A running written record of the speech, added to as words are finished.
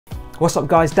What's up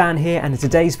guys, Dan here, and in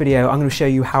today's video I'm going to show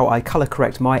you how I colour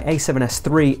correct my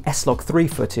A7S3 S-Log3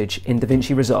 footage in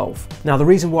Davinci Resolve. Now the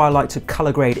reason why I like to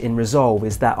colour grade in Resolve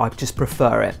is that I just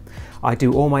prefer it. I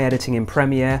do all my editing in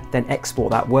Premiere, then export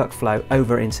that workflow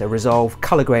over into Resolve,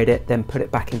 colour grade it, then put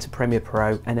it back into Premiere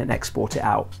Pro and then export it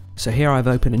out. So here I've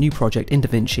opened a new project in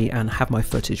Davinci and have my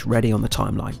footage ready on the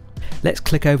timeline. Let's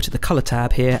click over to the colour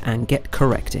tab here and get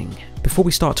correcting. Before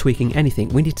we start tweaking anything,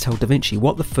 we need to tell Davinci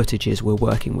what the footage is we're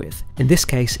working with. In this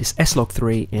case, it's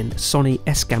S-Log3 in Sony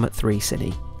A7s3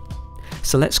 Cine.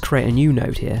 So let's create a new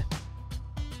node here.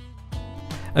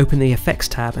 Open the Effects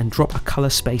tab and drop a colour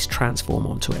space transform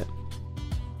onto it.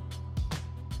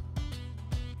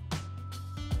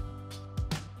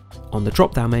 On the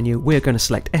drop down menu, we're going to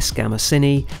select S-Gamma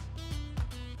Cine,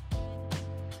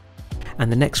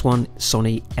 and the next one,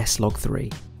 Sony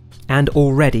S-Log3. And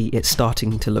already it's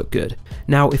starting to look good.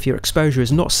 Now if your exposure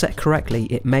is not set correctly,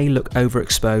 it may look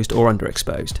overexposed or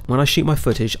underexposed. When I shoot my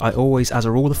footage, I always, as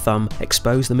a rule of thumb,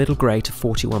 expose the middle grey to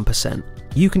 41%.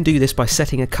 You can do this by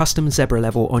setting a custom zebra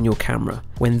level on your camera.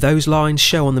 When those lines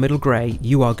show on the middle grey,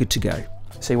 you are good to go.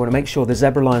 So you want to make sure the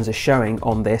zebra lines are showing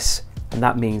on this, and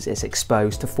that means it's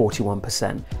exposed to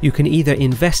 41%. You can either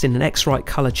invest in an X-Rite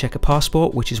Color Checker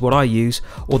Passport, which is what I use,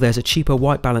 or there's a cheaper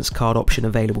white balance card option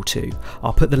available too.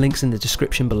 I'll put the links in the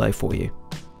description below for you.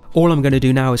 All I'm going to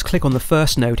do now is click on the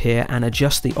first node here and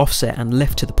adjust the offset and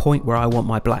lift to the point where I want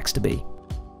my blacks to be.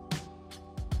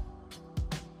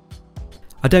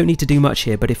 I don't need to do much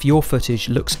here, but if your footage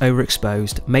looks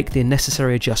overexposed, make the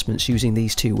necessary adjustments using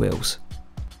these two wheels.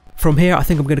 From here, I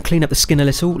think I'm going to clean up the skin a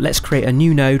little. Let's create a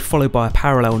new node followed by a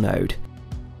parallel node.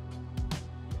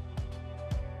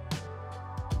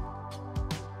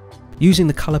 Using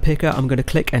the colour picker, I'm going to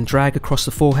click and drag across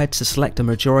the forehead to select a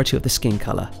majority of the skin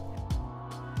colour.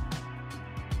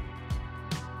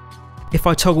 If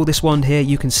I toggle this wand here,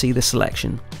 you can see the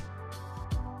selection.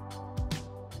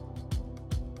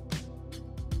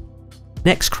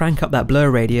 Next, crank up that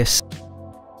blur radius,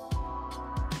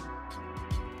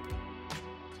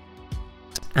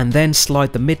 and then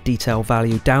slide the mid detail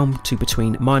value down to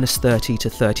between -30 to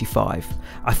 35.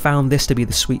 I found this to be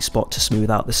the sweet spot to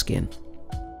smooth out the skin.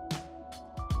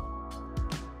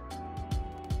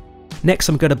 Next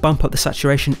I'm going to bump up the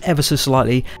saturation ever so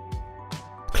slightly.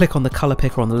 Click on the colour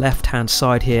picker on the left hand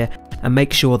side here and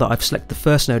make sure that I've selected the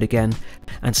first node again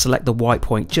and select the white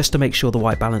point just to make sure the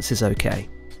white balance is okay.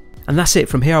 And that's it.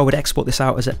 From here I would export this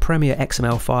out as a Premiere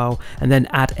XML file and then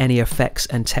add any effects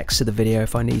and text to the video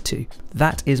if I need to.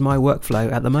 That is my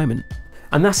workflow at the moment.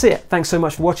 And that's it. Thanks so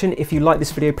much for watching. If you like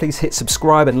this video, please hit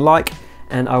subscribe and like,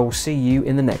 and I will see you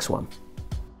in the next one.